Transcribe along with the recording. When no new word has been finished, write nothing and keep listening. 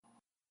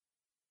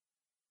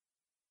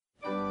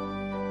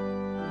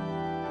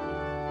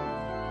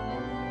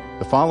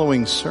The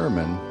following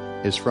sermon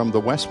is from the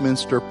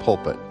Westminster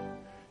pulpit,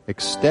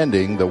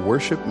 extending the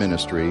worship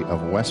ministry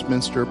of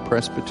Westminster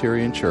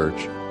Presbyterian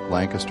Church,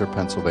 Lancaster,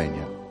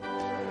 Pennsylvania.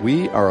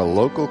 We are a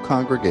local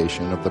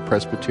congregation of the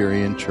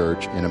Presbyterian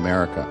Church in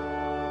America.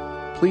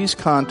 Please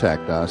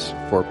contact us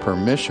for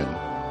permission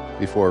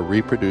before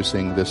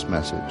reproducing this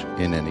message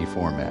in any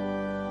format.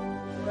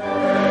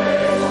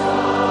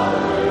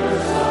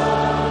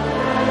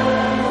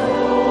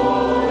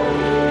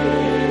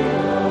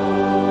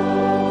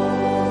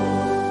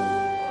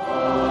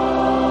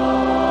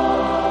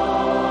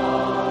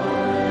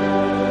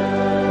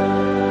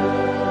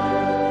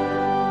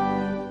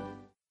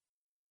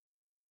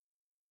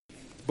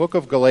 Book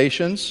of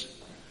Galatians,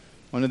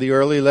 one of the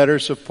early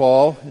letters of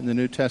Paul in the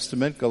New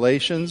Testament.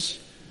 Galatians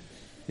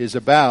is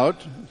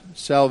about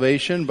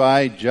salvation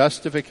by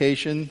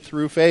justification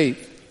through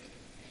faith.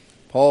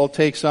 Paul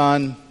takes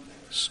on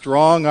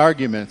strong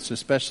arguments,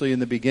 especially in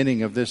the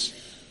beginning of this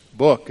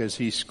book, as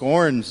he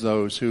scorns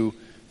those who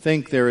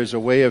think there is a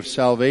way of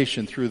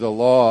salvation through the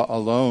law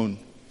alone,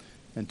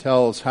 and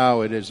tells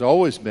how it has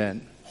always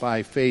been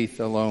by faith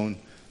alone,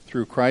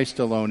 through Christ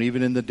alone,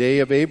 even in the day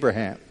of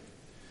Abraham.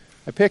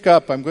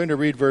 I'm going to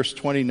read verse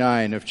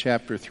 29 of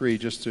chapter 3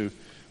 just to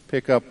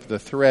pick up the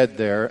thread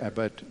there,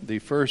 but the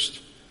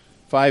first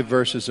 5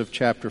 verses of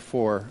chapter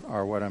 4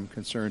 are what I'm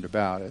concerned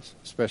about,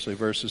 especially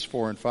verses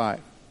 4 and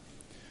 5.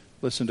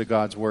 Listen to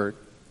God's word.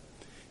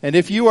 And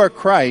if you are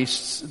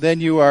Christ's, then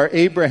you are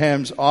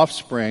Abraham's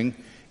offspring,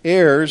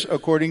 heirs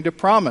according to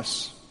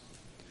promise.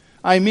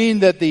 I mean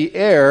that the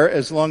heir,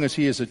 as long as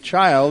he is a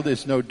child,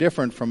 is no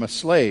different from a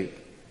slave.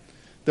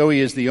 Though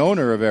he is the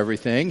owner of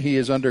everything, he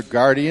is under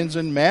guardians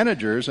and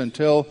managers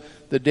until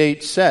the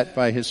date set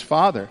by his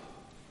father.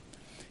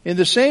 In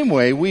the same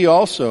way, we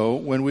also,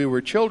 when we were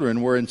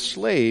children, were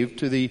enslaved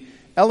to the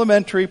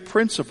elementary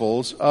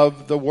principles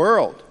of the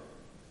world.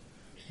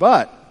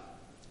 But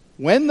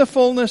when the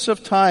fullness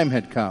of time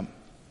had come,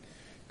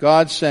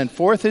 God sent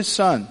forth his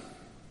Son,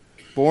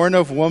 born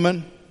of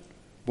woman,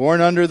 born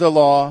under the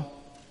law,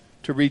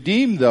 to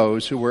redeem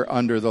those who were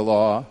under the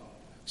law,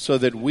 so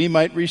that we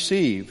might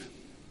receive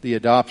the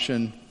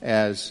adoption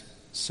as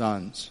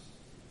sons.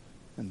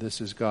 And this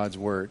is God's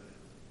word.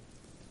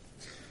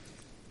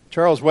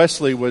 Charles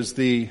Wesley was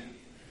the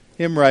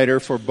hymn writer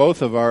for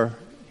both of our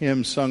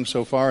hymns sung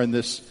so far in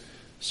this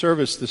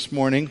service this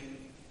morning.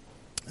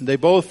 They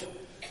both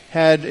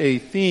had a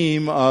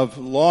theme of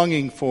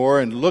longing for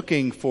and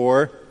looking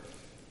for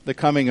the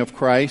coming of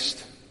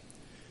Christ.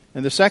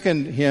 And the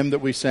second hymn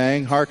that we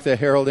sang, Hark the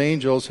Herald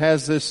Angels,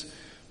 has this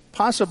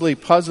possibly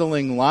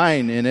puzzling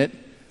line in it: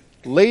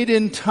 late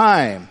in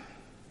time,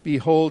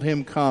 behold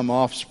him come,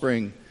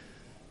 offspring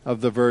of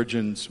the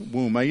Virgin's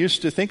womb. I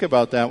used to think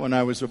about that when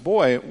I was a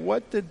boy.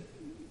 What did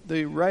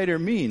the writer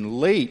mean,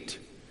 late?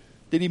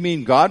 Did he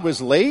mean God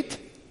was late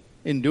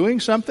in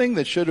doing something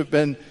that should have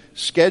been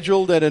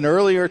scheduled at an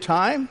earlier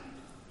time?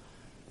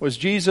 Was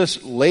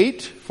Jesus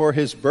late for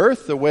his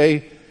birth, the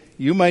way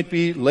you might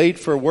be late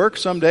for work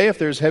someday if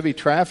there's heavy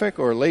traffic,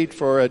 or late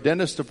for a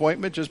dentist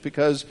appointment just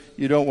because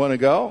you don't want to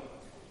go?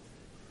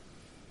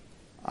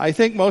 I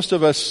think most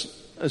of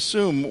us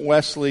assume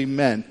Wesley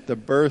meant the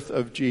birth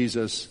of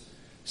Jesus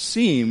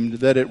seemed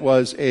that it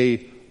was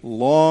a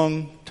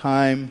long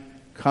time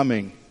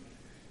coming,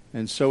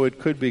 and so it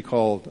could be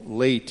called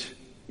late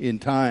in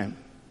time.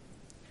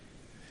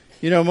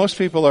 You know, most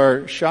people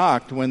are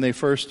shocked when they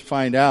first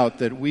find out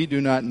that we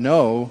do not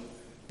know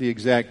the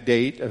exact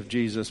date of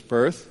Jesus'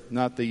 birth,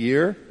 not the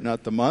year,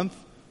 not the month,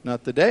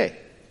 not the day.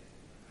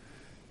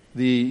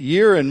 The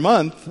year and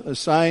month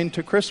assigned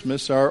to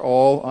Christmas are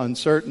all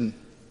uncertain.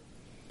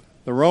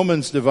 The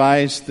Romans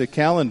devised the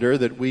calendar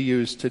that we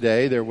use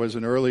today. There was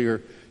an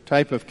earlier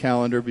type of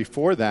calendar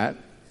before that.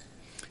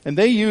 And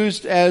they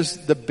used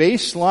as the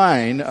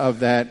baseline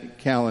of that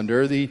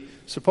calendar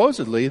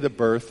supposedly the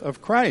birth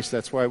of Christ.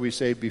 That's why we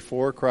say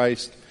before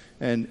Christ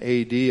and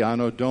AD,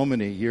 Anno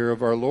Domini, year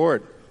of our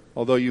Lord.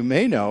 Although you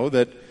may know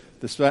that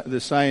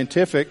the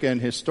scientific and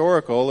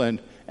historical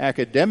and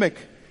academic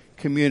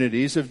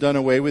communities have done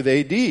away with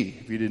AD.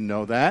 If you didn't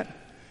know that,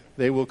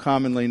 they will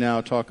commonly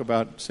now talk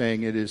about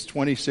saying it is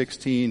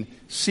 2016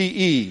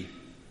 CE,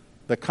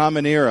 the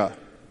Common Era.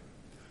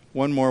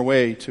 One more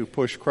way to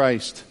push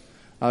Christ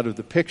out of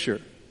the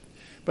picture.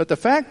 But the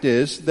fact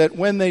is that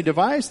when they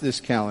devised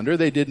this calendar,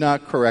 they did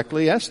not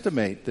correctly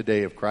estimate the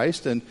day of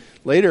Christ, and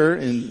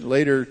in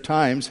later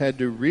times had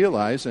to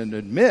realize and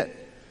admit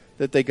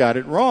that they got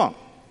it wrong.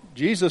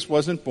 Jesus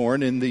wasn't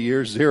born in the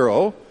year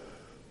 0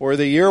 or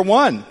the year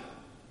 1.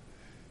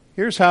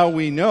 Here's how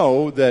we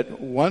know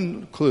that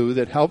one clue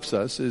that helps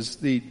us is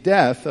the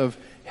death of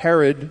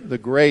Herod the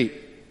Great.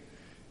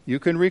 You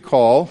can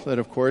recall that,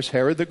 of course,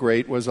 Herod the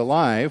Great was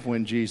alive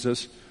when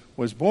Jesus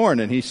was born,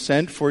 and he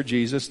sent for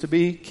Jesus to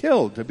be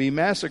killed, to be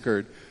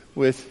massacred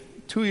with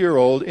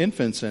 2-year-old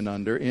infants and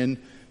under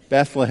in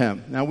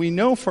Bethlehem. Now, we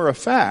know for a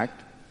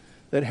fact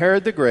that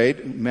Herod the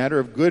Great, matter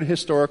of good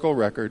historical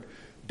record,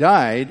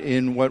 died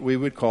in what we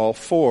would call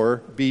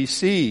 4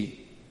 BC.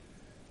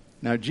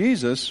 Now,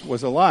 Jesus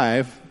was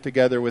alive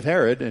together with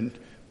Herod and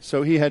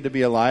So he had to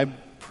be alive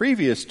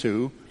previous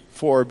to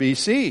 4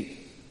 BC.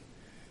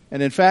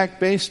 And in fact,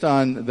 based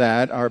on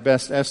that, our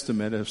best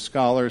estimate of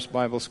scholars,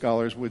 Bible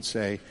scholars, would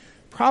say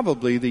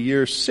probably the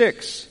year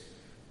 6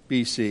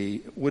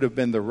 BC would have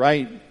been the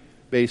right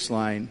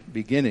baseline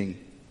beginning.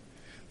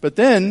 But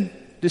then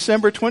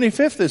December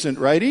 25th isn't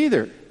right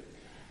either.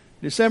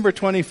 December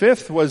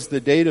 25th was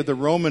the date of the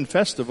Roman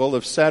festival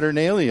of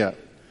Saturnalia,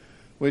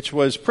 which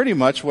was pretty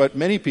much what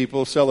many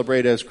people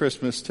celebrate as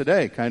Christmas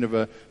today, kind of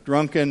a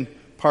drunken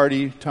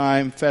party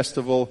time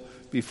festival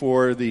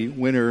before the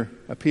winter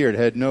appeared. It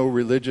had no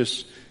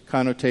religious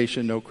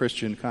connotation, no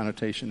Christian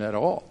connotation at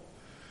all.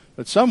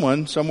 But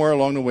someone, somewhere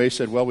along the way,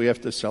 said, well, we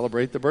have to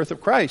celebrate the birth of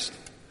Christ.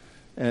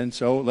 And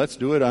so let's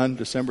do it on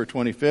December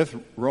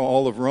 25th.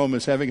 All of Rome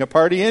is having a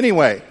party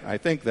anyway. I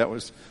think that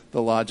was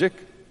the logic.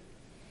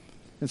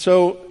 And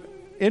so,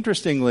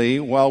 interestingly,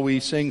 while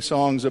we sing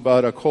songs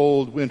about a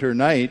cold winter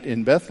night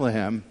in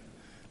Bethlehem,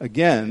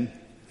 again,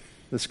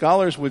 the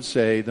scholars would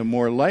say the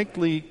more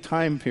likely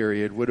time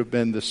period would have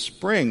been the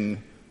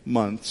spring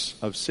months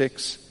of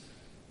 6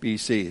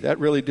 BC. That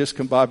really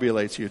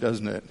discombobulates you,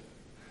 doesn't it?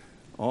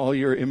 All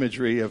your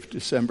imagery of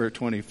December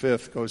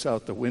 25th goes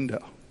out the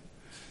window.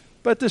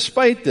 But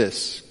despite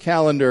this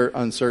calendar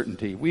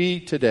uncertainty, we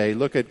today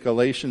look at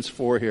Galatians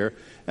 4 here,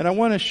 and I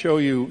want to show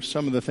you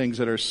some of the things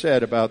that are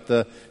said about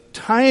the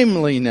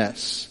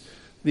timeliness,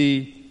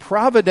 the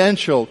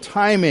providential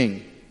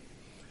timing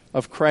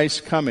of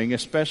Christ's coming,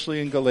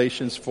 especially in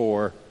Galatians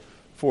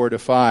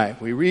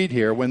 4:4-5. We read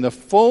here, when the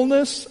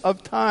fullness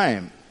of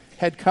time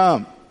had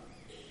come,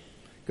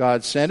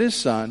 God sent his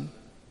Son,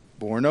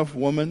 born of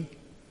woman,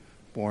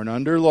 born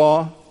under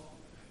law,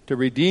 to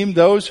redeem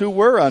those who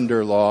were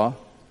under law,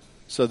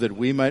 so that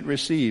we might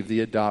receive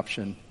the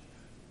adoption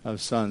of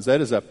sons. That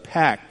is a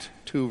packed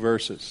 2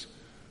 verses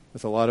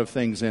with a lot of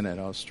things in it.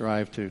 I'll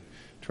strive to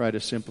try to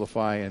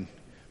simplify and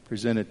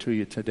present it to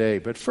you today.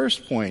 But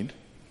first point,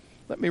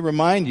 let me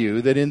remind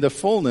you that in the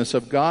fullness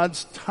of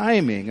God's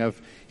timing of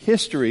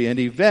history and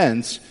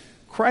events,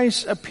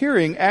 Christ's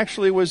appearing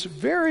actually was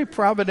very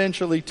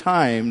providentially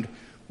timed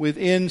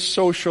within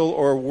social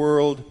or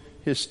world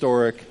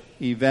historic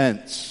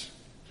events.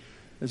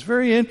 It's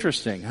very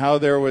interesting how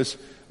there was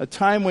a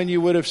time when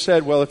you would have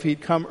said, well, if he'd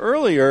come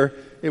earlier,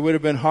 it would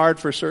have been hard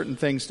for certain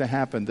things to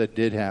happen that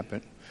did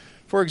happen.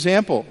 For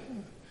example,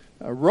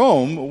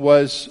 Rome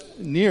was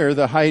near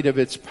the height of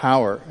its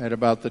power at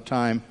about the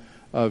time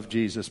of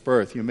Jesus'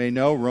 birth. You may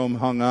know Rome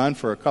hung on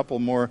for a couple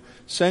more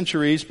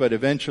centuries, but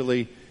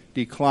eventually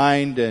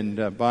declined,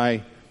 and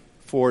by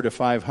 400 to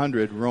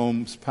 500,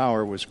 Rome's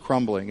power was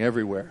crumbling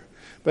everywhere.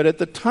 But at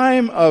the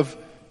time of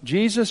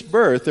Jesus'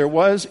 birth, there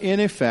was, in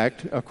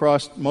effect,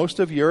 across most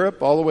of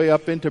Europe, all the way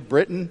up into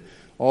Britain,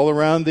 all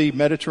around the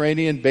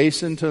Mediterranean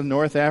basin to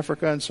North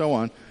Africa and so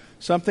on,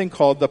 something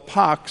called the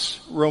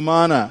Pax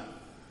Romana,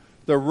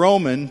 the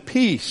Roman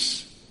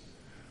peace.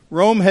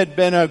 Rome had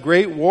been a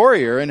great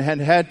warrior and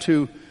had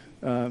to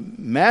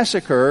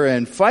massacre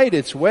and fight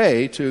its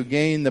way to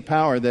gain the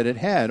power that it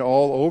had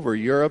all over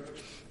Europe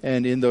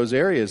and in those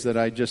areas that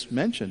I just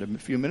mentioned a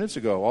few minutes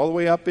ago, all the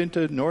way up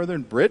into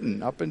northern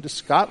Britain, up into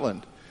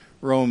Scotland.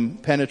 Rome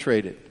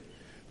penetrated.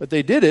 But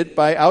they did it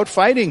by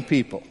outfighting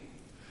people.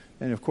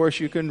 And of course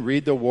you can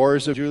read the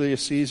wars of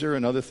Julius Caesar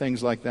and other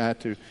things like that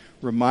to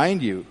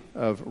remind you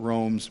of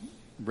Rome's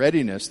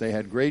readiness. They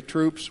had great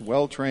troops,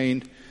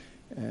 well-trained,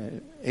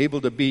 able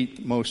to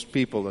beat most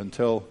people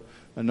until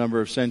a number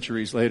of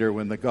centuries later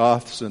when the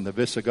Goths and the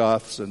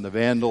Visigoths and the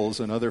Vandals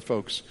and other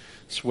folks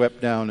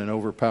swept down and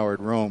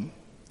overpowered Rome.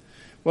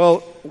 Well,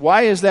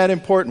 why is that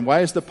important? Why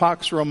is the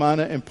Pax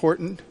Romana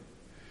important?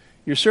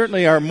 You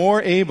certainly are more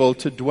able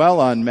to dwell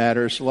on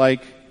matters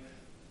like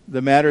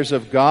the matters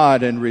of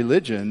God and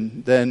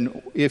religion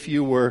than if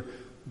you were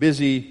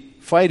busy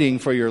fighting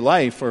for your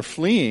life or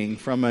fleeing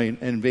from an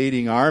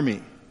invading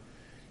army.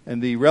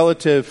 And the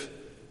relative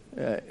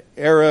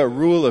era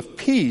rule of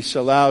peace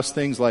allows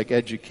things like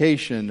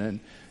education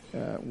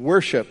and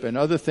worship and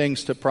other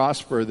things to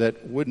prosper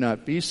that would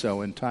not be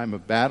so in time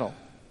of battle.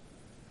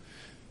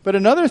 But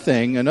another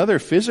thing, another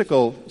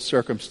physical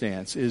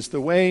circumstance, is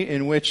the way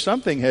in which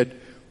something had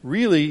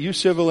really, you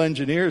civil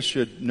engineers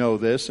should know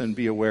this and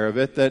be aware of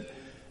it,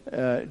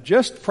 that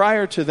just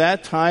prior to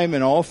that time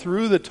and all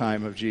through the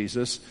time of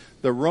Jesus,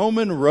 the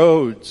Roman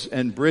roads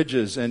and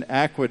bridges and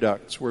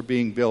aqueducts were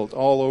being built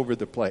all over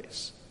the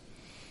place.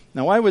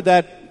 Now, why would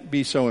that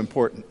be so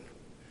important?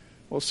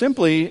 Well,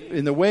 simply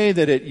in the way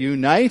that it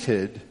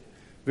united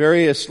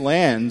various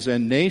lands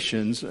and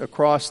nations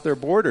across their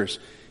borders.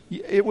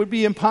 It would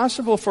be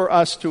impossible for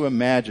us to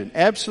imagine,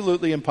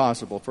 absolutely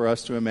impossible for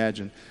us to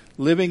imagine,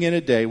 living in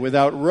a day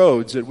without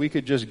roads that we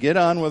could just get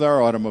on with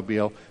our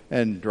automobile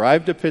and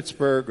drive to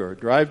Pittsburgh or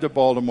drive to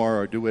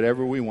Baltimore or do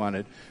whatever we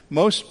wanted.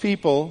 Most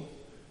people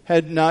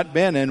had not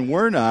been and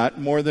were not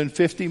more than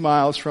 50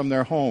 miles from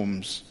their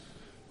homes.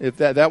 If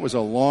that was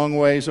a long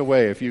ways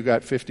away if you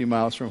got 50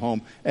 miles from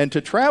home. And to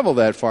travel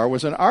that far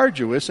was an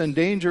arduous and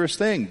dangerous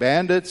thing.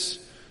 Bandits,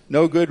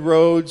 no good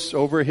roads,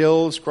 over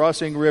hills,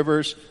 crossing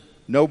rivers,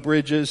 no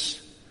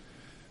bridges.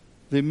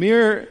 The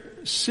mere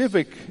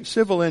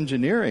civil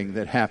engineering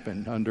that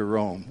happened under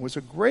Rome was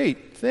a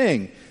great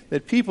thing,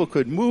 that people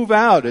could move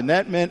out, and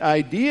that meant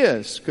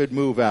ideas could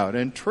move out,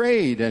 and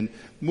trade, and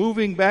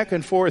moving back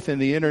and forth in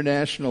the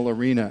international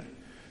arena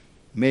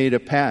made a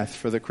path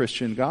for the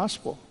Christian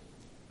gospel.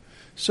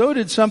 So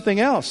did something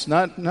else,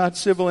 not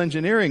civil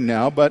engineering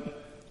now,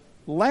 but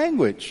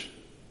language.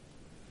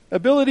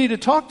 Ability to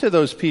talk to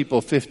those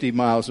people 50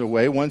 miles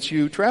away once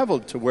you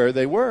traveled to where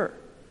they were.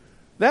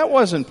 That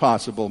wasn't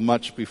possible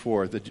much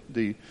before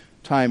the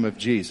time of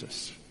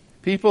Jesus.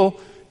 People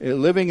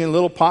living in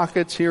little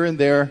pockets here and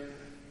there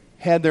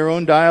had their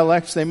own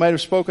dialects. They might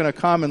have spoken a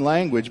common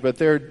language, but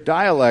their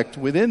dialect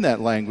within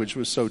that language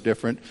was so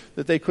different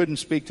that they couldn't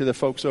speak to the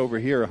folks over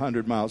here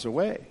 100 miles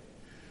away.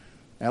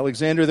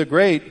 Alexander the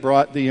Great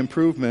brought the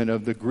improvement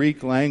of the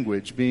Greek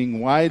language being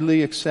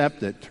widely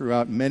accepted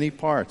throughout many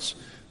parts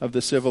of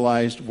the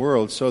civilized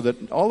world, so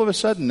that all of a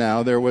sudden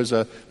now there was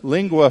a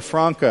lingua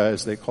franca,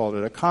 as they called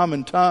it, a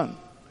common tongue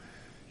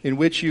in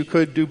which you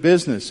could do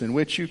business, in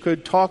which you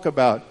could talk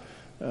about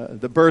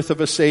the birth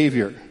of a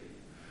Savior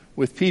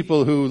with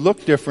people who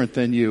looked different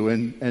than you,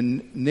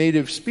 and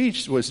native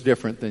speech was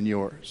different than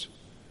yours.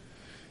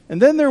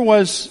 And then there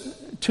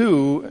was,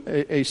 too,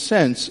 a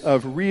sense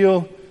of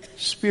real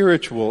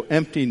spiritual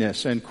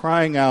emptiness and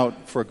crying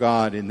out for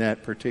God in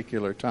that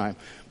particular time.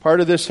 Part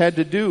of this had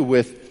to do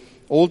with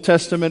Old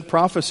Testament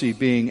prophecy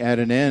being at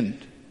an end.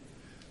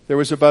 There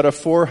was about a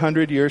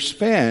 400-year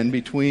span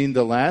between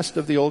the last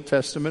of the Old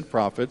Testament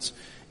prophets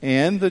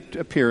and the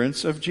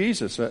appearance of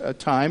Jesus, a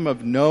time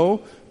of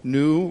no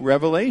new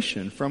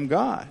revelation from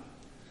God.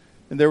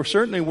 And there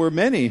certainly were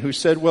many who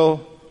said,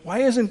 well, why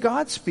isn't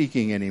God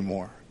speaking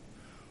anymore?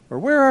 Or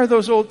where are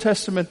those Old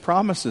Testament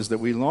promises that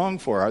we long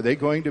for? Are they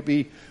going to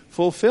be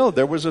fulfilled?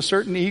 There was a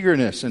certain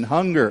eagerness and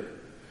hunger.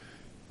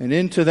 And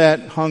into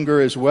that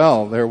hunger as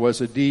well, there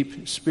was a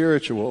deep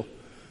spiritual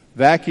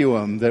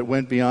vacuum that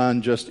went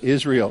beyond just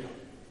Israel.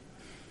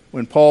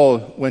 When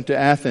Paul went to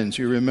Athens,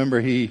 you remember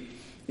he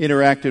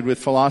interacted with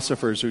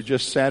philosophers who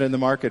just sat in the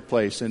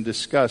marketplace and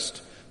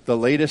discussed the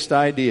latest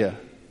idea,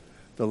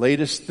 the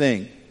latest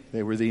thing.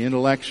 They were the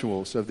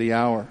intellectuals of the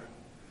hour.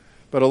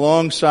 But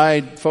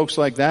alongside folks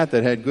like that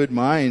had good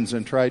minds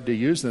and tried to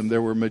use them,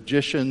 there were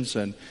magicians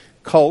and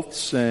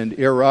cults and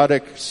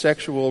erotic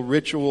sexual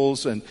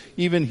rituals and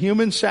even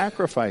human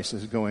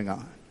sacrifices going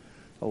on.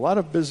 A lot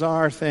of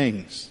bizarre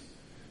things.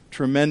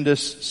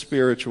 Tremendous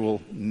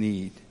spiritual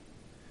need.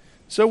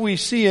 So we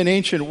see an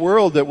ancient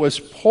world that was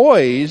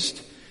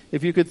poised,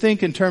 if you could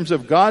think in terms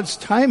of God's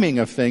timing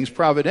of things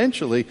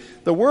providentially,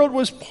 the world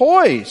was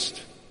poised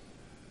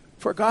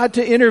for God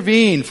to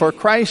intervene, for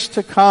Christ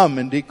to come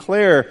and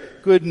declare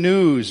good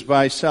news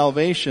by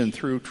salvation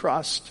through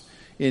trust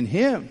in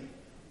Him.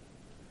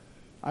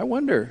 I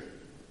wonder,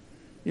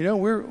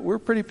 we're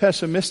pretty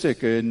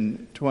pessimistic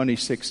in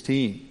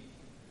 2016.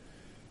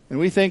 And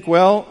we think,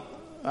 well,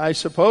 I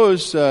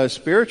suppose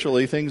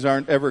spiritually things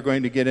aren't ever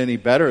going to get any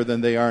better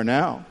than they are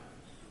now.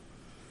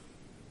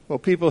 Well,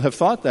 people have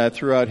thought that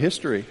throughout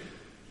history,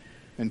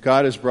 and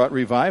God has brought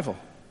revival,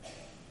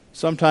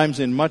 sometimes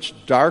in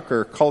much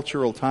darker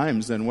cultural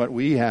times than what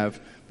we have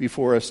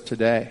before us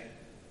today.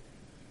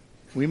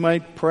 We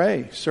might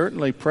pray,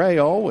 certainly pray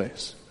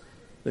always,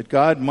 that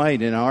God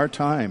might in our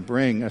time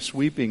bring a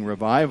sweeping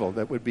revival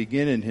that would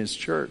begin in His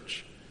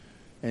church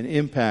and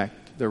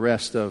impact the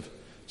rest of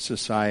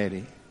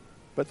society.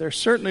 But there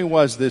certainly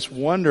was this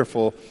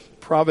wonderful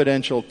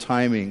providential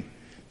timing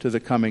to the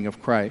coming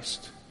of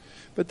Christ.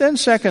 But then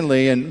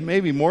secondly, and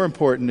maybe more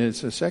important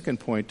is the second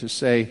point to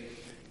say,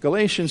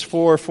 Galatians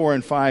 4, 4,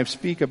 and 5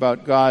 speak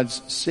about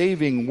God's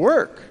saving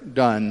work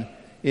done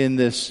in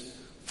this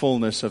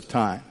fullness of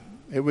time.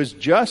 It was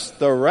just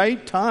the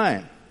right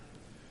time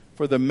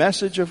for the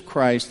message of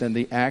Christ and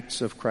the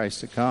acts of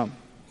Christ to come.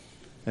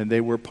 And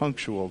they were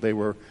punctual. They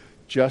were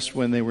just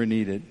when they were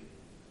needed.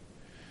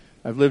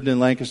 I've lived in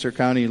Lancaster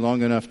County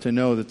long enough to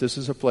know that this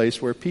is a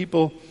place where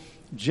people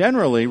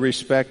generally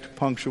respect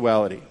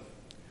punctuality.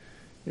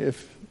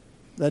 If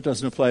that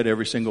doesn't apply to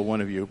every single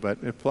one of you, but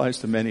it applies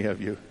to many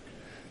of you.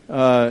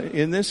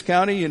 In this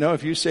county,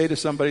 if you say to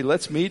somebody,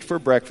 let's meet for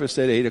breakfast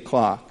at 8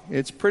 o'clock,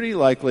 it's pretty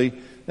likely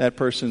that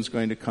person's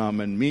going to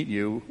come and meet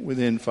you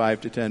within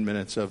 5 to 10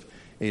 minutes of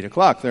 8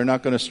 o'clock. They're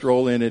not going to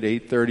stroll in at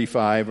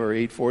 8:35 or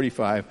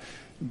 8:45,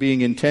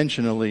 being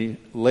intentionally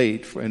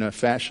late in a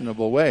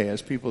fashionable way,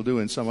 as people do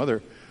in some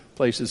other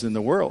places in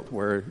the world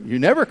where you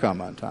never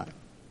come on time.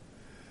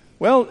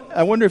 Well,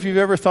 I wonder if you've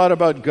ever thought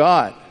about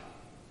God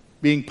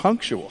being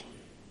punctual.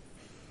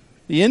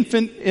 The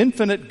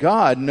infinite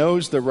God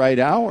knows the right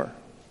hour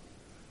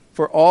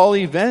for all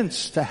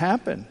events to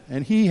happen,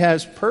 and He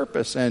has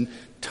purpose and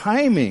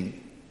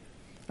timing.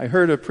 I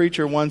heard a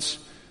preacher once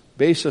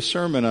base a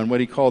sermon on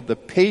what he called the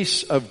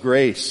pace of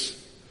grace.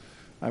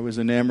 I was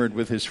enamored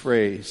with his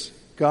phrase.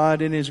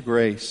 God in His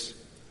grace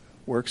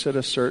works at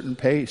a certain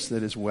pace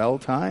that is well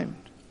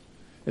timed.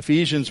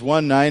 Ephesians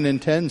 1, 9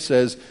 and 10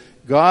 says,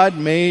 God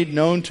made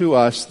known to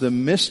us the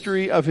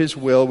mystery of His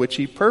will, which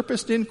He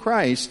purposed in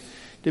Christ,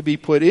 to be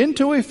put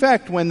into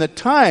effect when the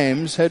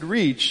times had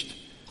reached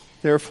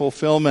their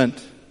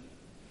fulfillment.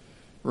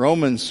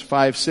 Romans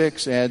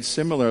 5:6 adds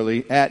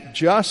similarly, at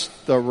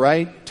just the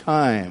right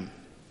time,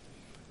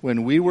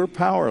 when we were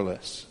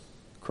powerless,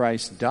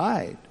 Christ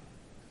died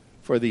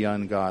for the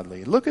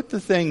ungodly. Look at the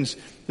things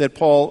that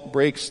Paul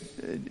breaks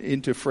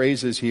into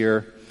phrases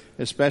here,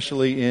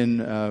 especially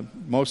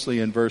mostly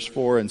in verse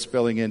 4 and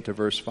spilling into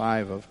verse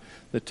 5 of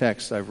the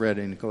text I've read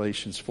in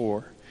Galatians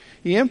 4.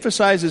 He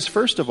emphasizes,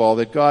 first of all,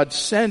 that God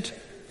sent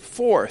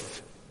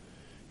forth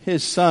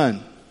his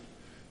Son.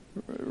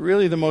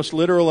 Really, the most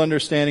literal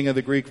understanding of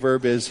the Greek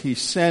verb is he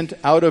sent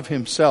out of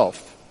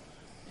himself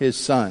his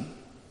Son.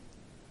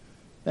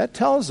 That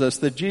tells us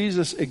that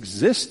Jesus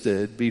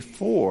existed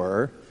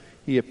before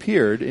he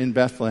appeared in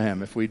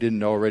Bethlehem, if we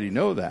didn't already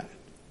know that.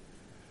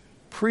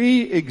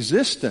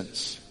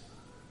 Pre-existence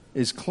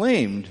is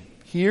claimed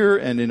here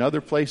and in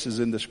other places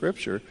in the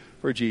Scripture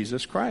for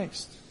Jesus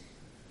Christ.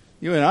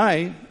 You and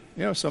I,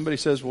 somebody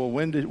says, well,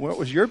 what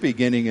was your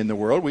beginning in the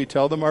world? We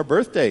tell them our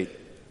birth date.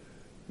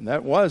 And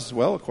that was,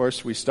 well, of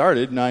course, we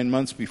started 9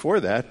 months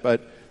before that,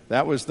 but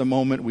that was the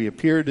moment we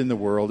appeared in the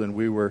world and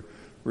we were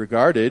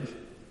regarded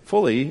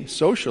fully,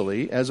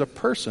 socially, as a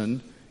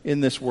person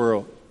in this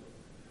world.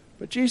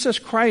 But Jesus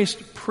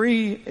Christ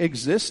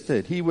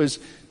pre-existed. He was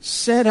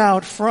sent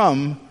out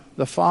from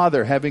the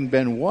Father, having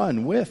been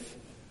one with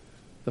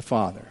the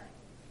Father.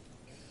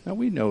 Now,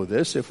 we know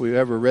this if we've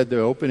ever read the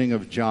opening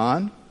of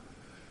John.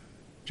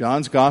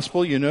 John's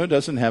Gospel,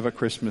 doesn't have a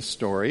Christmas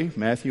story.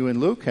 Matthew and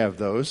Luke have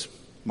those.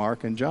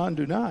 Mark and John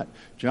do not.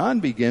 John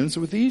begins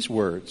with these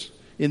words.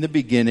 In the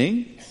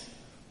beginning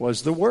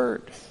was the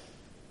Word.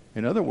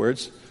 In other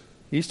words,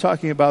 he's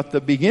talking about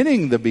the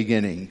beginning. The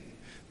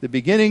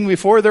beginning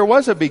before there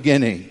was a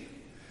beginning.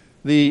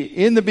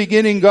 In the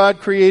beginning God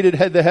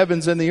had the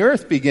heavens and the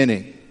earth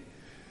beginning.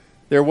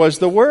 There was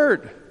the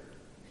Word.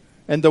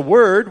 And the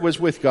Word was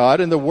with God,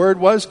 and the Word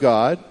was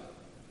God.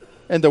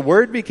 And the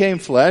Word became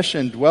flesh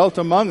and dwelt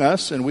among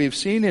us, and we've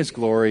seen his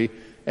glory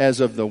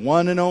as of the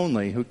one and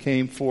only who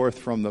came forth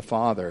from the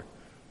Father,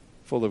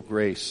 full of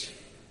grace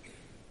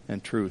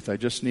and truth. I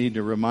just need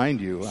to remind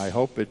you, I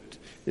hope it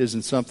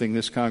isn't something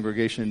this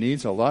congregation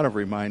needs a lot of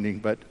reminding,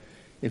 but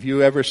if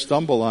you ever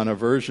stumble on a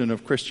version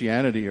of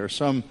Christianity or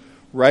some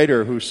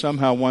writer who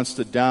somehow wants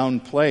to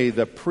downplay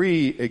the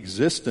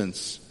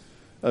pre-existence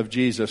of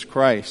Jesus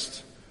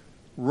Christ,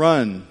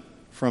 run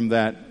from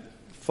that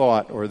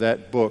thought or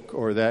that book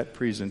or that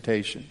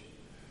presentation.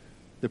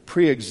 The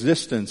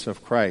pre-existence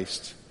of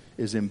Christ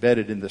is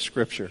embedded in the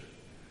Scripture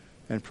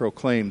and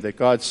proclaimed that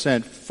God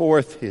sent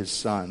forth his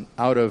Son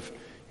out of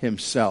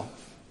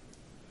himself.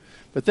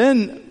 But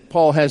then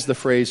Paul has the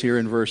phrase here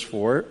in verse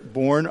 4,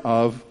 born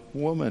of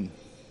woman.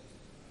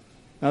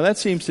 Now that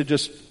seems to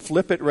just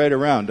flip it right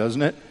around,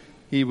 doesn't it?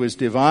 He was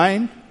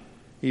divine,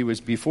 he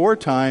was before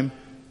time,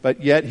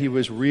 but yet he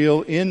was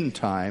real in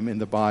time in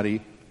the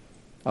body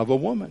of a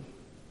woman.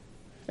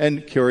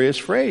 And curious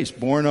phrase,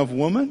 born of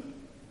woman.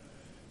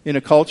 In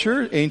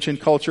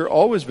ancient culture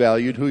always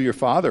valued who your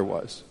father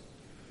was,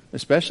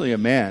 especially a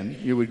man.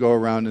 You would go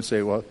around and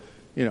say, well,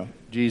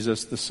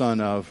 Jesus, the son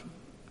of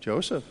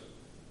Joseph,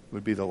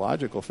 would be the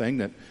logical thing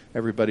that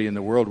everybody in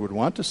the world would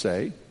want to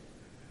say.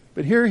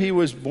 But here he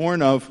was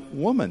born of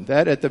woman.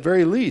 That, at the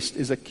very least,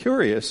 is a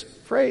curious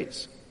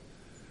phrase.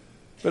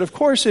 But of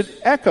course, it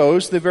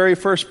echoes the very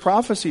first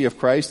prophecy of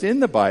Christ in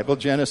the Bible,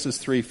 Genesis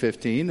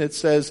 3:15, that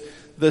says,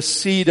 the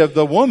seed of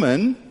the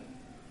woman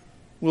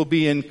will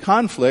be in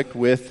conflict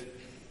with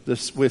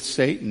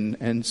Satan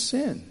and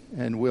sin,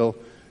 and will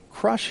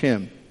crush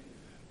him,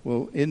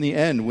 will in the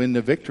end win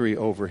the victory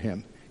over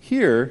him.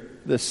 Here,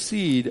 the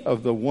seed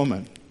of the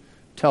woman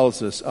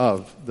tells us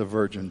of the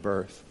virgin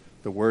birth.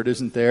 The word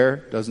isn't there,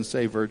 doesn't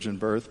say virgin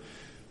birth,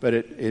 but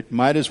it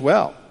might as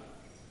well,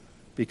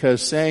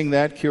 because saying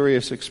that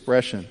curious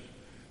expression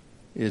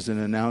is an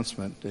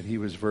announcement that he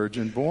was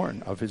virgin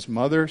born, of his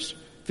mother's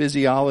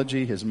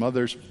physiology, his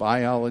mother's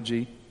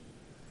biology.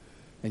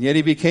 And yet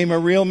he became a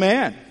real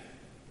man,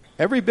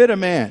 every bit a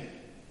man.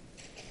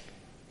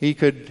 He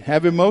could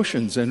have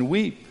emotions and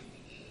weep.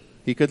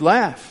 He could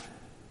laugh.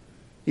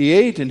 He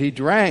ate and he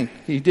drank.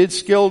 He did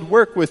skilled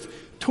work with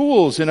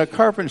tools in a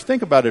carpenter.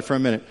 Think about it for a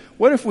minute.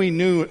 What if we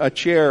knew a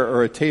chair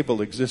or a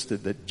table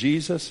existed that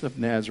Jesus of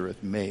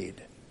Nazareth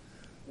made?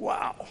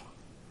 Wow.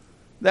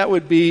 That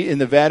would be in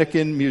the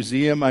Vatican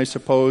Museum, I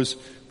suppose,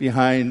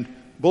 behind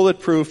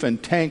bulletproof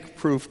and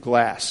tank-proof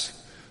glass.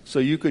 So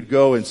you could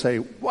go and say,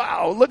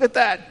 wow, look at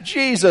that.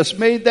 Jesus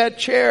made that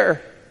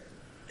chair.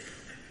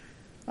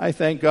 I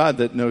thank God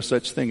that no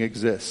such thing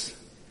exists,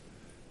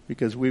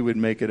 because we would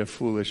make it a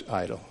foolish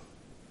idol.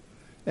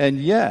 And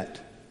yet,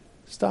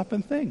 stop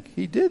and think.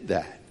 He did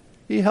that.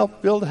 He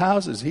helped build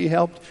houses. He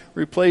helped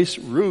replace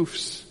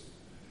roofs.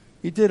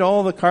 He did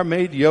all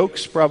made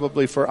yokes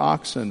probably for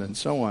oxen and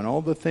so on,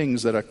 all the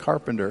things that a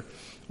carpenter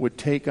would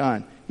take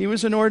on. He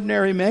was an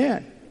ordinary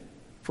man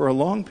for a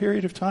long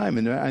period of time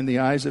in the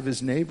eyes of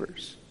his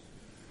neighbors.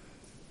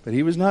 But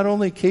he was not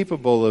only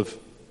capable of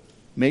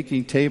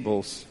making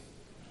tables,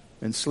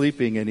 and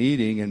sleeping and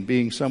eating and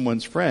being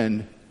someone's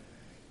friend,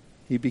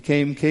 he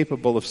became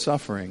capable of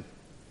suffering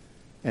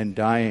and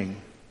dying,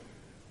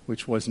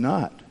 which was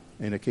not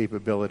in a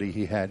capability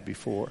he had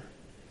before.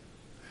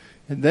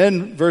 And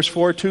then verse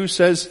 4:2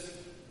 says,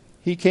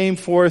 he came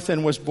forth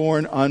and was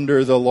born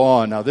under the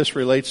law. Now this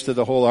relates to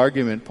the whole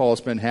argument Paul's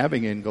been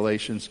having in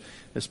Galatians,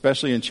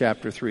 especially in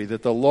chapter 3,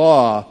 that the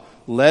law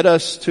led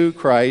us to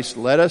Christ,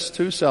 led us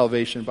to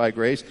salvation by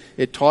grace.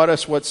 It taught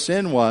us what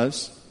sin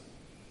was,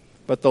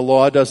 but the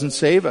law doesn't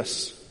save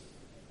us.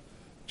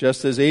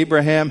 Just as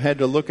Abraham had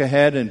to look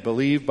ahead and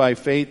believe by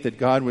faith that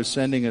God was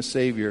sending a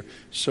Savior,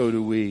 so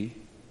do we.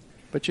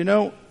 But you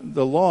know,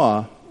 the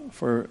law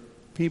for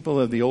people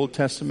of the Old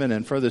Testament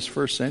and for this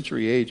first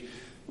century age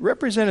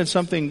represented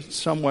something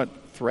somewhat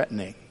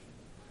threatening.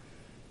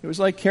 It was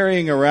like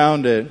carrying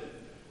around a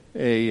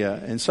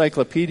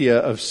encyclopedia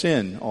of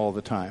sin all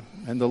the time.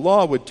 And the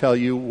law would tell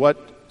you what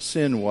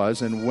sin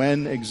was and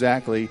when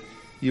exactly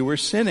you were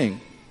sinning.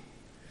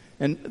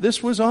 And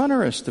this was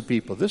onerous to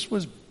people. This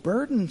was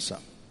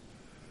burdensome.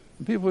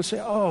 And people would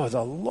say, oh,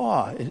 the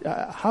law,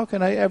 how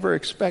can I ever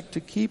expect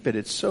to keep it?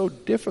 It's so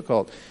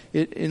difficult.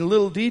 In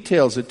little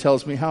details it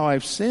tells me how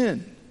I've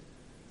sinned.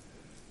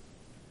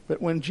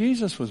 But when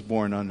Jesus was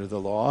born under the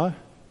law,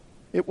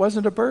 it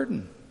wasn't a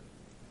burden.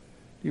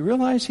 You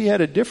realize he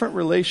had a different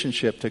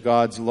relationship to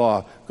God's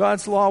law.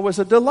 God's law was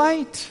a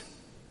delight.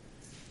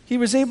 He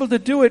was able to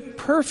do it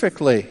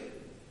perfectly.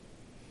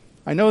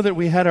 I know that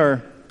we had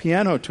our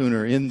piano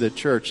tuner in the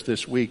church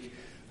this week.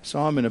 I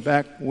saw him in a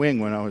back wing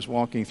when I was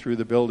walking through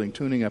the building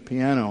tuning a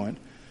piano. And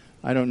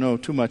I don't know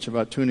too much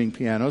about tuning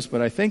pianos,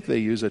 but I think they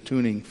use a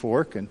tuning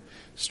fork and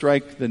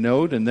strike the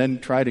note and then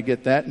try to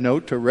get that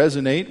note to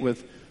resonate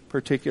with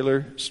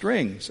particular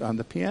strings on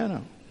the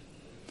piano.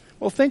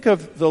 Well, think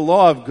of the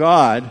law of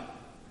God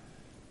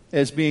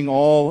as being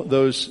all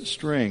those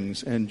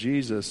strings and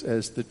Jesus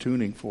as the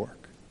tuning fork.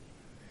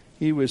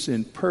 He was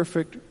in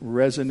perfect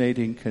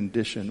resonating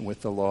condition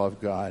with the law of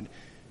God.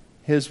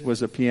 His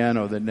was a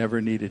piano that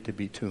never needed to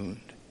be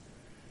tuned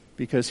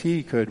because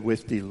he could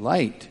with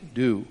delight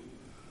do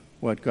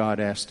what God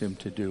asked him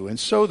to do. And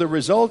so the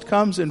result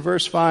comes in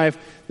verse 5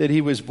 that he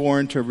was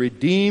born to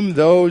redeem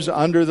those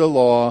under the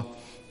law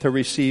to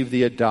receive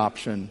the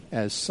adoption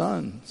as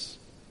sons.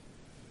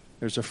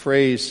 There's a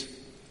phrase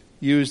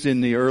used in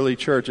the early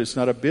church. It's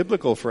not a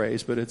biblical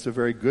phrase, but it's a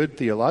very good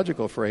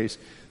theological phrase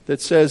that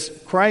says,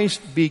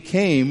 Christ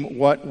became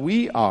what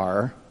we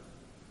are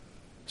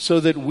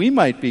so that we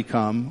might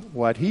become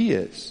what he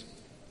is.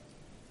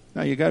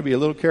 Now, you got to be a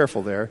little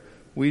careful there.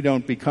 We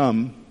don't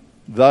become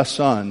the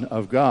Son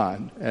of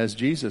God as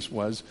Jesus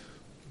was,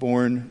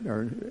 born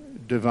or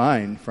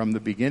divine from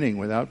the beginning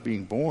without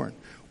being born.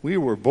 We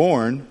were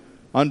born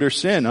under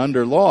sin,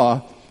 under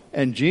law,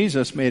 and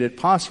Jesus made it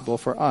possible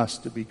for us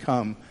to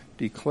become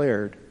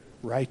declared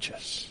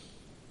righteous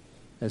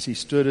as he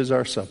stood as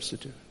our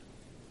substitute.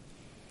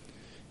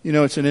 You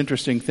know, it's an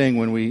interesting thing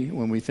when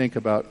we think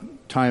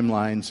about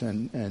timelines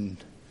and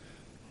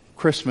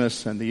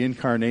Christmas and the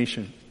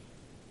incarnation.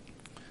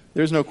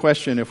 There's no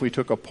question if we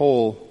took a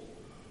poll,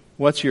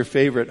 what's your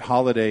favorite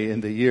holiday in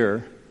the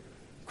year?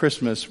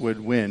 Christmas would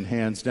win,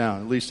 hands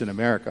down. At least in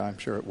America, I'm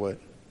sure it would.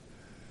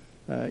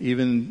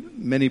 Even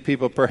many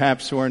people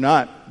perhaps who are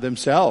not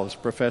themselves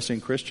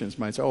professing Christians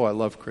might say, oh, I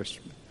love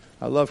Christmas.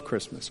 I love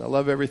Christmas. I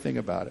love everything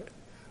about it.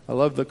 I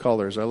love the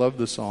colors. I love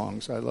the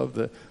songs. I love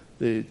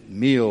the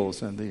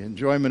meals and the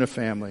enjoyment of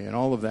family and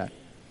all of that.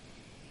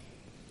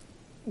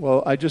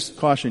 Well, I just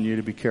caution you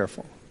to be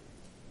careful.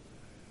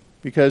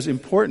 Because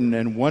important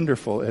and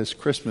wonderful as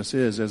Christmas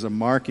is as a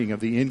marking of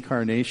the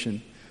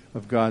incarnation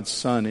of God's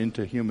Son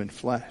into human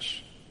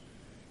flesh,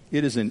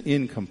 it is an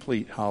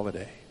incomplete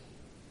holiday.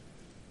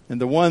 And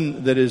the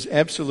one that is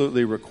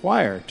absolutely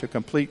required to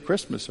complete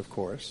Christmas, of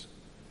course,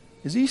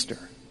 is Easter.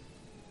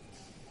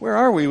 Where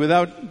are we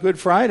without Good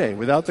Friday,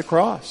 without the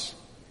cross?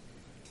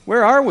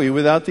 Where are we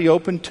without the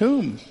open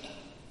tomb?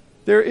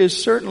 There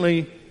is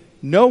certainly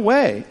no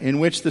way in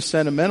which the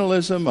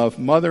sentimentalism of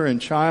mother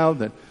and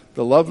child, and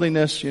the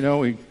loveliness,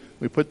 we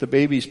put the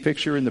baby's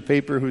picture in the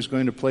paper who's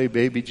going to play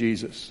baby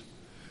Jesus.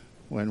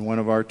 When one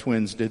of our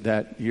twins did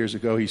that years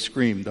ago, he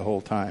screamed the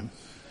whole time.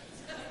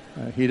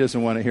 He doesn't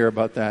want to hear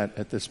about that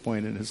at this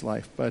point in his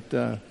life.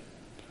 But,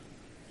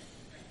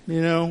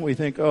 we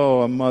think,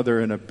 oh, a mother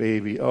and a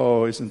baby.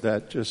 Oh, isn't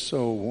that just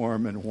so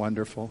warm and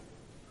wonderful?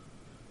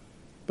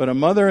 But a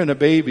mother and a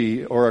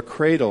baby or a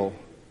cradle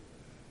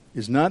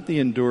is not the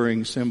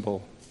enduring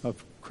symbol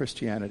of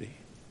Christianity.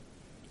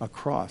 A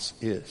cross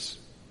is.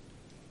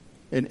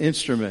 An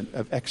instrument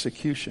of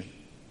execution.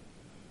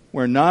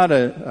 Where not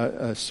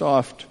a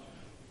soft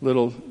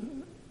little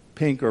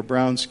pink or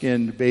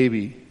brown-skinned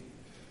baby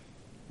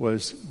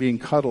was being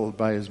cuddled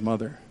by his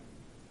mother,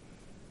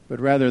 but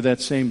rather that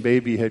same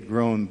baby had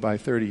grown by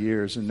 30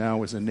 years and now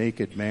was a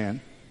naked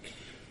man,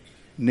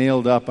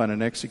 nailed up on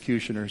an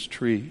executioner's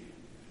tree,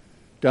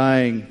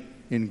 dying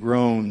in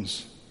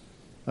groans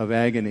of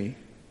agony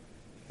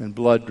and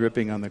blood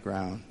dripping on the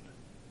ground.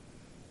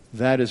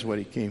 That is what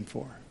he came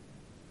for.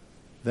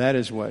 That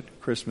is what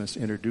Christmas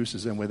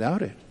introduces, and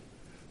without it,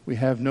 we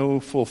have no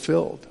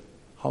fulfilled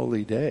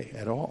holy day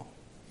at all.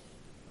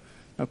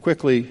 Now,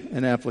 quickly,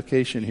 an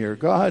application here.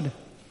 God,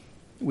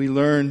 we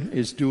learn,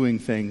 is doing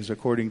things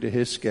according to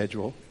His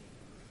schedule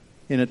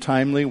in a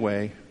timely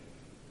way.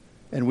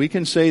 And we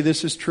can say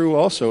this is true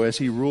also as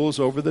He rules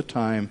over the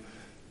time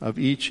of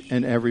each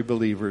and every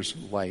believer's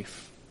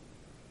life.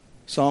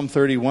 Psalm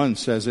 31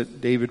 says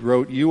it. David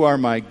wrote, "You are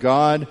my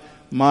God,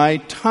 my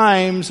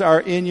times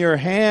are in your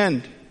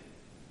hand."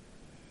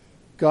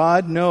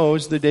 God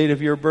knows the date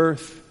of your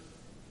birth.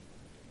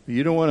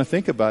 You don't want to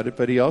think about it,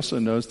 but He also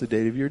knows the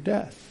date of your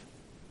death.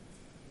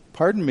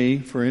 Pardon me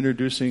for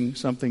introducing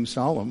something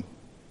solemn,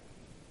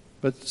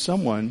 but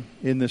someone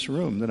in this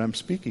room that I'm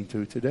speaking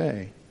to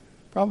today,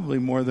 probably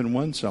more than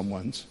one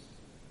someone's,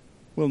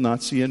 will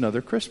not see another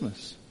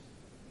Christmas.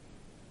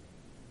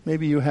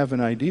 Maybe you have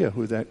an idea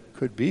who that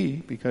could be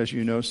because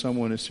you know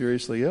someone is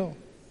seriously ill.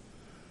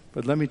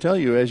 But let me tell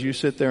you, as you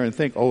sit there and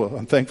think, oh,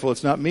 I'm thankful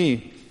it's not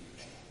me,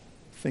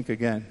 think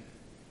again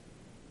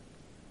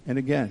and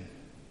again.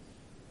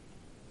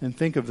 And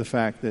think of the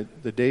fact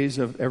that the days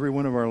of every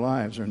one of our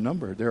lives are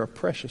numbered. They're a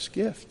precious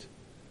gift.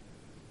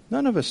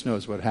 None of us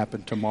knows what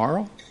happened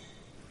tomorrow,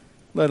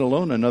 let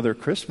alone another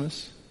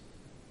Christmas.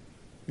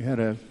 We had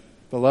a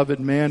beloved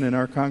man in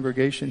our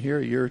congregation here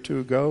a year or two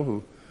ago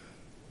who,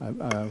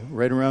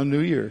 right around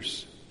New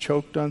Year's,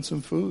 choked on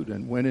some food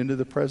and went into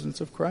the presence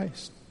of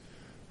Christ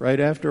right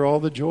after all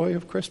the joy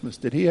of Christmas.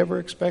 Did he ever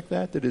expect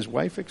that? Did his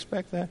wife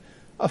expect that?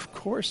 Of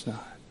course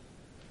not.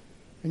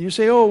 And you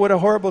say, oh, what a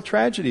horrible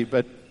tragedy,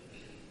 but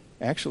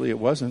actually it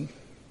wasn't,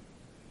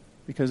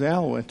 because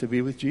Al went to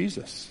be with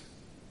Jesus.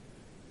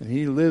 And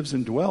he lives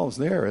and dwells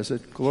there as a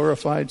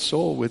glorified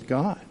soul with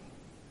God.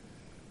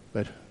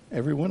 But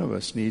every one of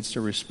us needs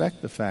to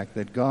respect the fact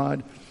that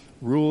God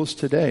rules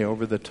today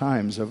over the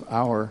times of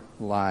our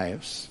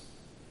lives.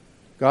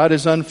 God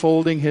is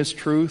unfolding His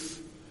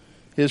truth,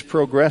 His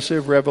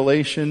progressive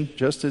revelation,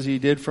 just as He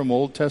did from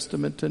Old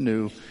Testament to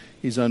New.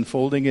 He's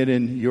unfolding it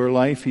in your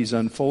life. He's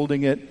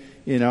unfolding it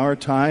in our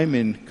time,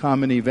 in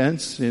common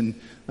events, in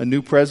a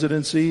new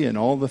presidency, and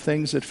all the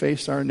things that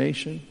face our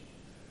nation.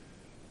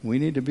 We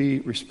need to be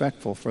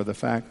respectful for the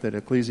fact that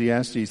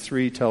Ecclesiastes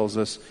 3 tells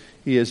us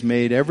He has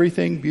made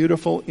everything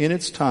beautiful in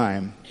its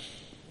time,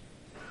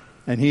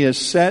 and He has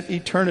set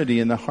eternity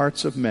in the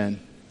hearts of men,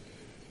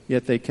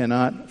 yet they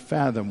cannot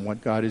fathom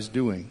what God is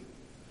doing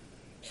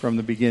from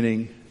the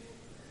beginning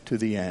to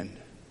the end.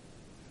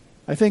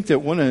 I think that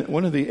one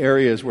of the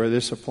areas where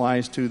this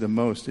applies to the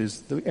most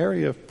is the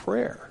area of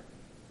prayer,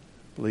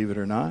 believe it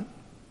or not.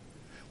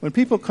 When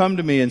people come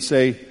to me and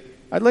say,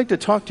 I'd like to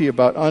talk to you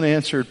about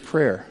unanswered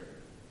prayer,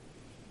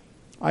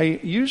 I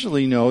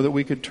usually know that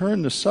we could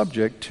turn the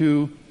subject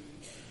to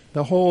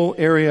the whole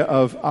area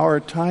of our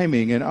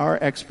timing and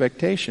our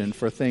expectation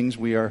for things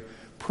we are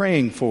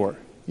praying for.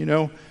 You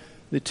know,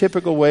 the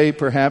typical way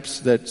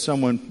perhaps that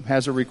someone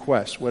has a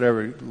request,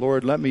 whatever,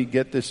 Lord, let me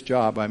get this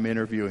job I'm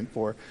interviewing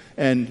for,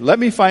 and let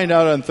me find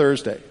out on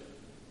Thursday.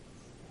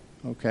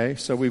 Okay,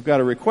 so we've got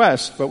a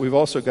request, but we've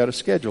also got a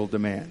scheduled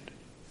demand.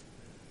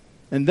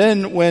 And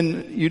then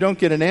when you don't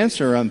get an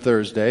answer on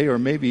Thursday, or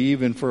maybe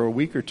even for a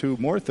week or two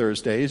more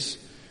Thursdays,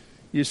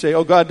 you say,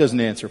 oh, God doesn't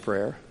answer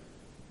prayer,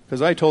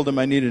 because I told Him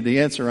I needed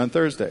the answer on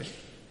Thursday.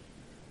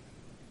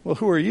 Well,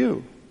 who are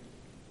you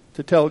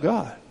to tell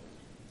God?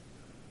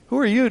 Who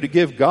are you to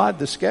give God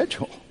the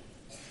schedule?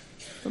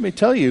 Let me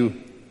tell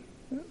you,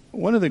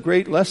 one of the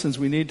great lessons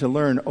we need to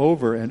learn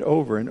over and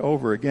over and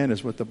over again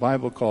is what the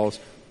Bible calls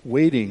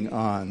waiting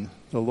on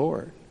the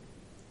Lord.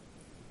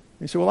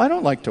 You say, well, I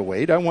don't like to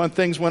wait. I want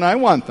things when I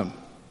want them.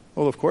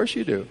 Well, of course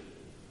you do.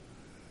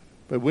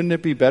 But wouldn't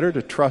it be better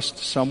to trust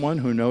someone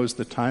who knows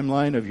the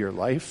timeline of your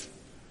life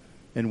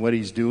and what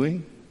He's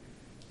doing,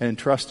 and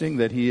trusting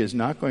that He is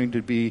not going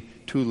to be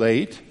too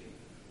late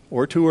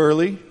or too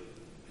early,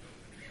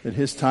 that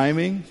His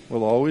timing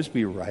will always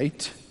be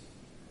right?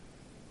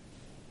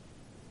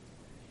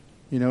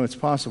 You know, it's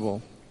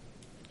possible,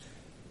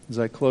 as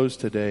I close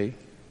today,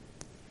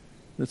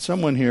 that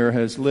someone here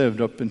has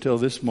lived up until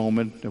this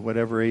moment, at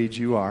whatever age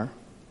you are,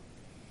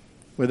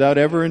 without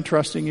ever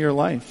entrusting your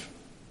life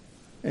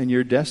and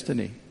your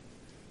destiny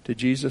to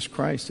Jesus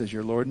Christ as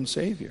your Lord and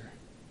Savior.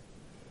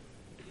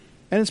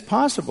 And it's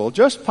possible,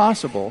 just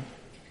possible,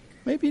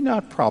 maybe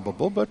not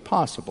probable, but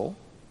possible,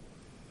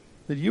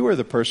 that you are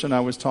the person I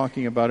was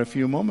talking about a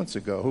few moments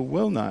ago who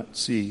will not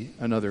see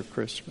another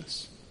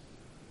Christmas.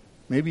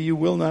 Maybe you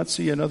will not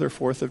see another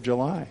 4th of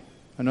July,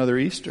 another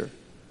Easter,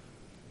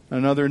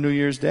 another New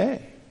Year's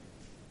Day.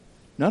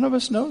 None of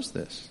us knows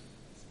this.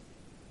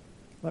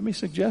 Let me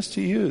suggest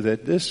to you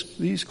that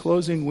these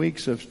closing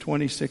weeks of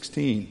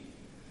 2016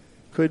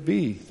 could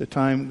be the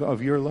time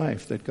of your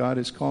life that God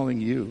is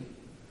calling you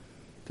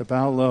to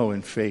bow low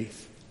in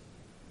faith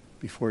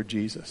before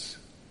Jesus.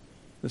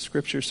 The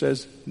Scripture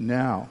says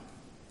now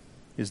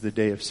is the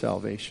day of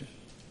salvation.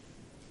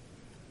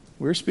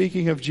 We're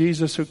speaking of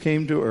Jesus who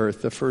came to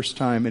earth the first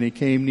time, and He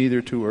came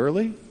neither too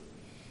early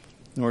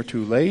nor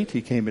too late.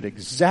 He came at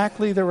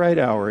exactly the right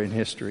hour in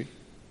history.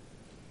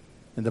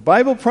 And the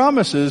Bible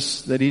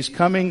promises that he's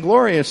coming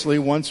gloriously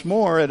once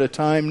more at a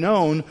time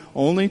known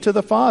only to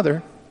the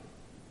Father.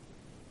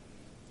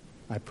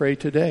 I pray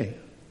today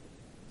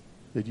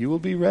that you will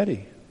be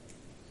ready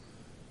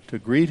to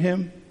greet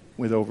him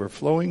with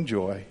overflowing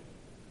joy,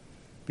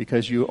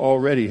 because you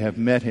already have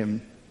met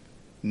him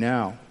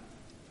now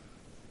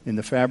in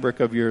the fabric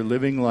of your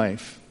living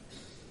life,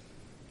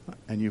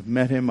 and you've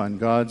met him on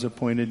God's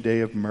appointed day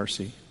of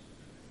mercy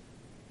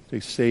to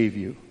save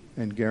you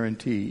and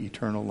guarantee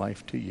eternal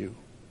life to you.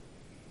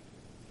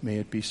 May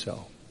it be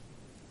so.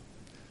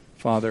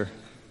 Father,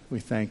 we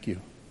thank you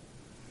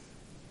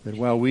that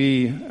while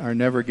we are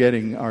never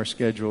getting our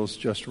schedules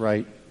just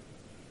right,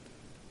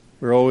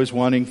 we're always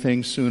wanting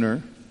things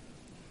sooner,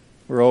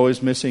 we're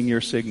always missing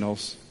your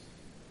signals,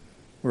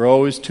 we're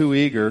always too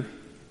eager,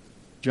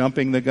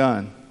 jumping the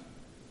gun.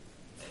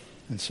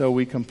 And so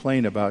we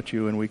complain about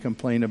you and we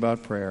complain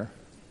about prayer.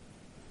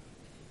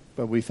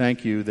 But we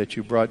thank you that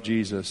you brought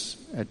Jesus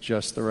at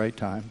just the right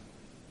time.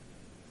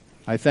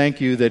 I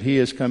thank you that he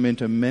has come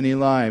into many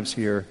lives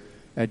here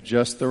at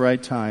just the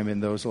right time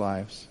in those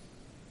lives.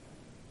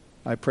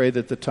 I pray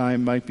that the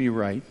time might be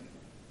right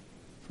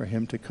for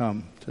him to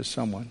come to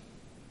someone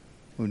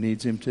who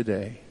needs him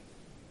today,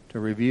 to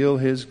reveal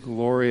his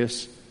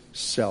glorious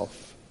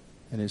self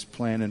and his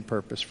plan and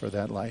purpose for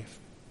that life.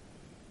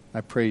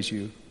 I praise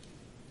you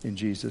in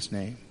Jesus'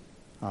 name.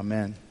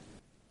 Amen.